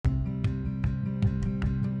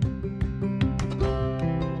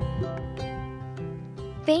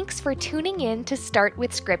Thanks for tuning in to Start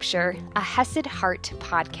with Scripture, a Hesed Heart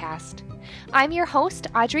podcast. I'm your host,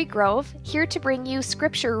 Audrey Grove, here to bring you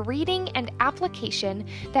scripture reading and application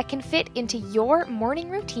that can fit into your morning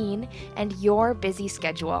routine and your busy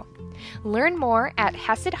schedule. Learn more at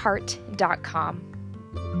HesedHeart.com.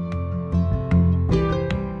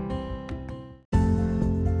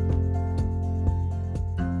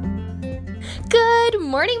 Good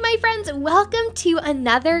morning, my friends. Welcome to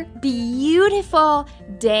another beautiful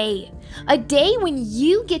day. A day when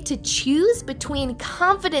you get to choose between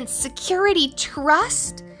confidence, security,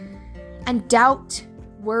 trust, and doubt,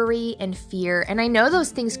 worry, and fear. And I know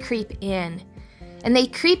those things creep in. And they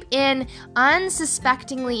creep in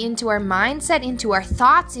unsuspectingly into our mindset, into our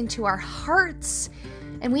thoughts, into our hearts.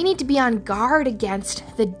 And we need to be on guard against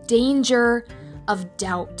the danger of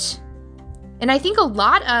doubt. And I think a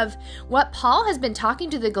lot of what Paul has been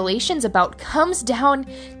talking to the Galatians about comes down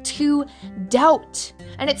to doubt.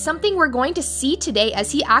 And it's something we're going to see today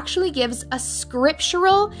as he actually gives a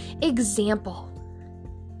scriptural example.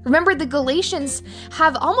 Remember, the Galatians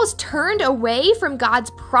have almost turned away from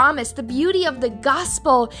God's promise, the beauty of the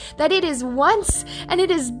gospel, that it is once and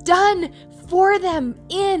it is done for them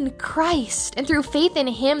in Christ. And through faith in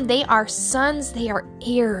him, they are sons, they are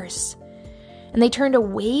heirs. And they turned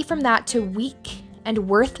away from that to weak and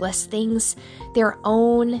worthless things, their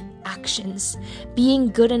own actions, being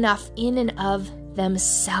good enough in and of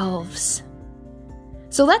themselves.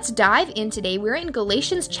 So let's dive in today. We're in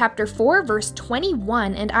Galatians chapter 4, verse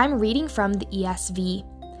 21, and I'm reading from the ESV.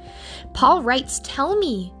 Paul writes, "Tell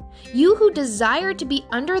me, you who desire to be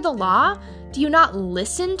under the law, do you not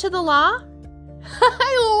listen to the law?"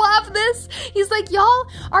 I love this. He's like, y'all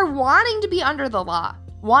are wanting to be under the law,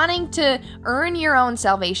 wanting to earn your own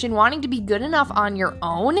salvation, wanting to be good enough on your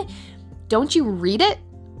own. Don't you read it?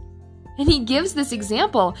 And he gives this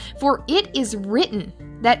example, "For it is written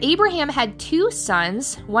that Abraham had two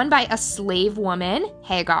sons, one by a slave woman,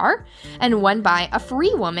 Hagar, and one by a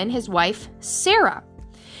free woman, his wife, Sarah."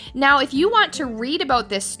 Now, if you want to read about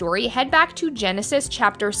this story, head back to Genesis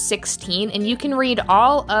chapter 16, and you can read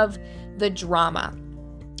all of the drama.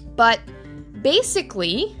 But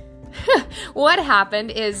basically, what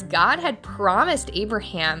happened is God had promised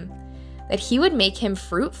Abraham that he would make him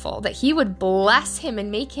fruitful, that he would bless him and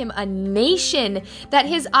make him a nation, that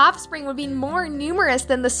his offspring would be more numerous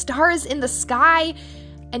than the stars in the sky.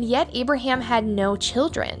 And yet Abraham had no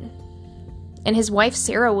children. And his wife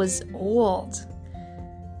Sarah was old,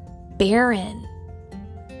 barren.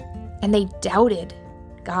 And they doubted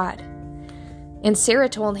God. And Sarah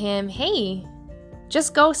told him, "Hey,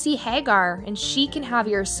 just go see Hagar and she can have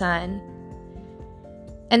your son."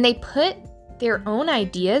 And they put their own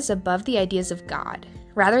ideas above the ideas of God.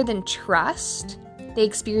 Rather than trust, they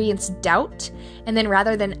experienced doubt. And then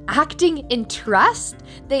rather than acting in trust,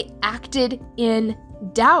 they acted in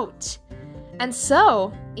doubt. And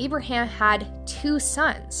so Abraham had two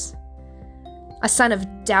sons. A son of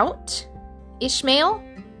doubt, Ishmael,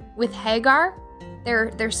 with Hagar,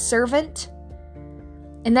 their servant.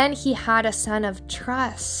 And then he had a son of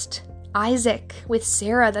trust, Isaac, with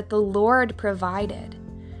Sarah, that the Lord provided.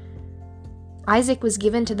 Isaac was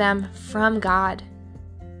given to them from God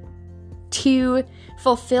to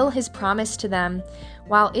fulfill his promise to them,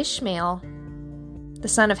 while Ishmael, the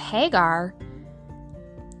son of Hagar,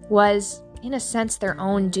 was, in a sense, their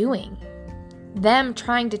own doing. Them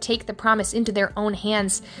trying to take the promise into their own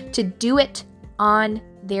hands, to do it on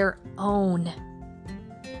their own.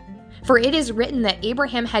 For it is written that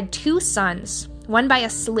Abraham had two sons, one by a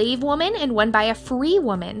slave woman and one by a free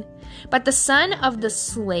woman. But the son of the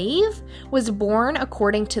slave was born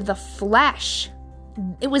according to the flesh.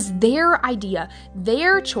 It was their idea,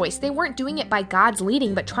 their choice. They weren't doing it by God's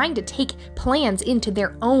leading, but trying to take plans into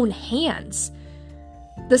their own hands.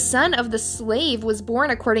 The son of the slave was born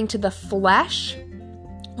according to the flesh,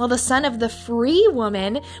 while the son of the free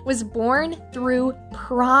woman was born through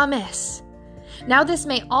promise. Now, this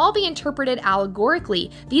may all be interpreted allegorically.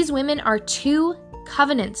 These women are two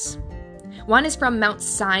covenants. One is from Mount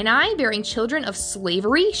Sinai, bearing children of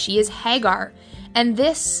slavery. She is Hagar. And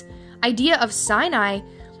this idea of Sinai,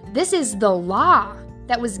 this is the law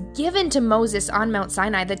that was given to Moses on Mount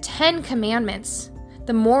Sinai, the 10 Commandments,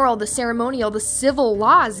 the moral, the ceremonial, the civil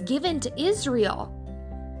laws given to Israel.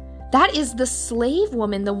 That is the slave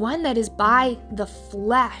woman, the one that is by the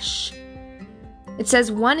flesh. It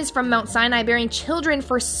says one is from Mount Sinai bearing children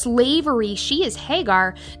for slavery. She is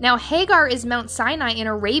Hagar. Now, Hagar is Mount Sinai in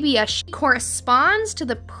Arabia. She corresponds to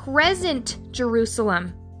the present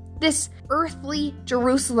Jerusalem, this earthly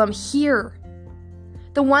Jerusalem here,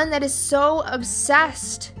 the one that is so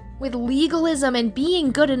obsessed with legalism and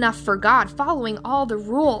being good enough for God, following all the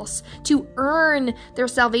rules to earn their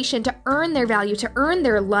salvation, to earn their value, to earn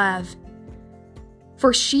their love.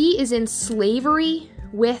 For she is in slavery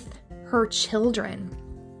with her children.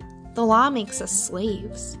 The law makes us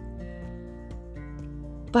slaves.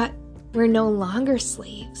 But we're no longer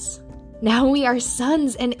slaves. Now we are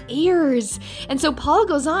sons and heirs. And so Paul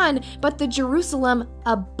goes on, but the Jerusalem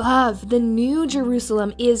above, the new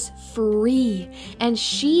Jerusalem, is free, and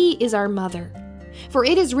she is our mother. For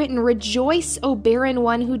it is written, rejoice, O barren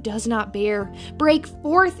one who does not bear. Break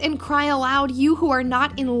forth and cry aloud, you who are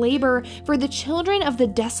not in labor, for the children of the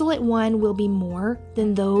desolate one will be more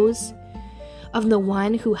than those of the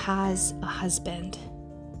one who has a husband.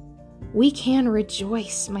 We can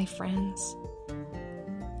rejoice, my friends.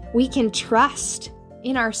 We can trust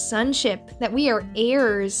in our sonship, that we are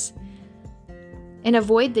heirs, and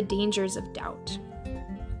avoid the dangers of doubt.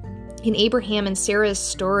 In Abraham and Sarah's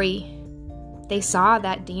story, they saw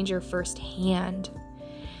that danger firsthand.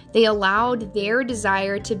 They allowed their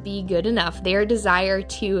desire to be good enough, their desire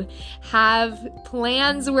to have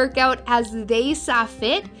plans work out as they saw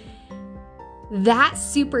fit. That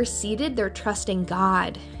superseded their trust in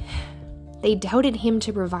God. They doubted him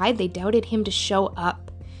to provide. They doubted him to show up.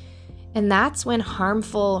 And that's when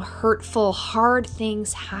harmful, hurtful, hard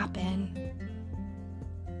things happen.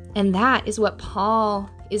 And that is what Paul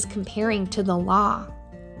is comparing to the law,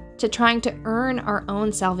 to trying to earn our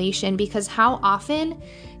own salvation, because how often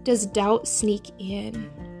does doubt sneak in?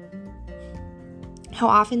 How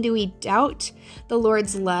often do we doubt the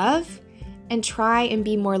Lord's love and try and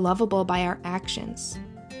be more lovable by our actions?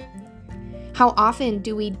 How often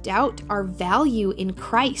do we doubt our value in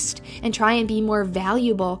Christ and try and be more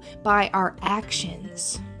valuable by our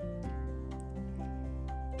actions?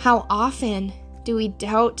 How often do we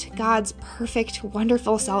doubt God's perfect,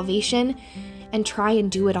 wonderful salvation and try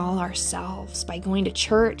and do it all ourselves by going to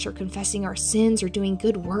church or confessing our sins or doing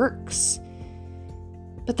good works?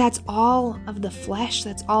 But that's all of the flesh,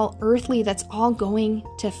 that's all earthly, that's all going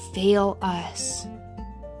to fail us.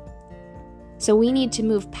 So we need to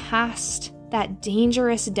move past that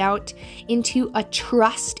dangerous doubt into a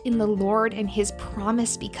trust in the Lord and his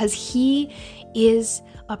promise, because he is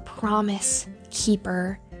a promise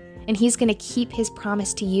keeper. And he's going to keep his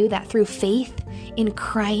promise to you that through faith in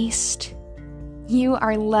Christ, you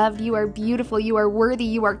are loved, you are beautiful, you are worthy,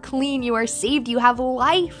 you are clean, you are saved, you have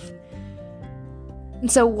life.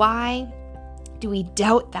 And so why do we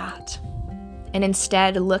doubt that and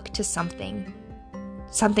instead look to something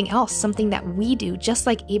else, something that we do, just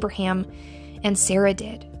like Abraham and Sarah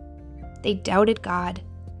did? They doubted God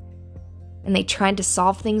and they tried to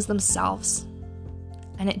solve things themselves,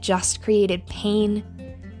 and it just created pain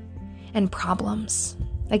and problems.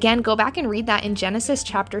 Again, go back and read that in Genesis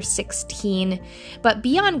chapter 16. But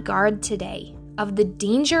be on guard today of the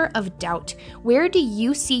danger of doubt. Where do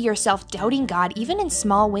you see yourself doubting God, even in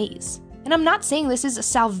small ways? And I'm not saying this is a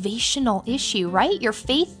salvational issue, right? Your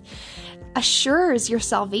faith assures your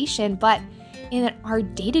salvation, but in our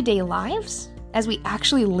day-to-day lives, as we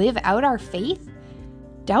actually live out our faith,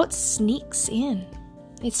 doubt sneaks in.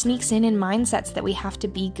 It sneaks in mindsets that we have to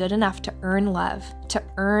be good enough to earn love, to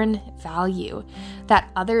earn value,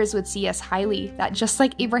 that others would see us highly, that just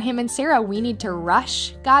like Abraham and Sarah, we need to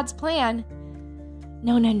rush God's plan.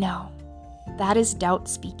 No. That is doubt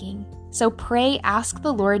speaking. So pray, ask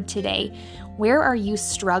the Lord today, where are you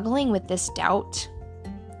struggling with this doubt?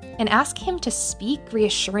 And ask him to speak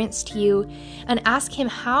reassurance to you, and ask him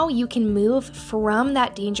how you can move from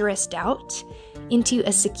that dangerous doubt into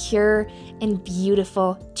a secure and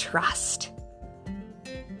beautiful trust.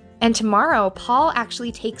 And tomorrow, Paul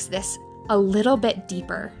actually takes this a little bit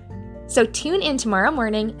deeper. So tune in tomorrow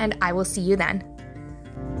morning, and I will see you then.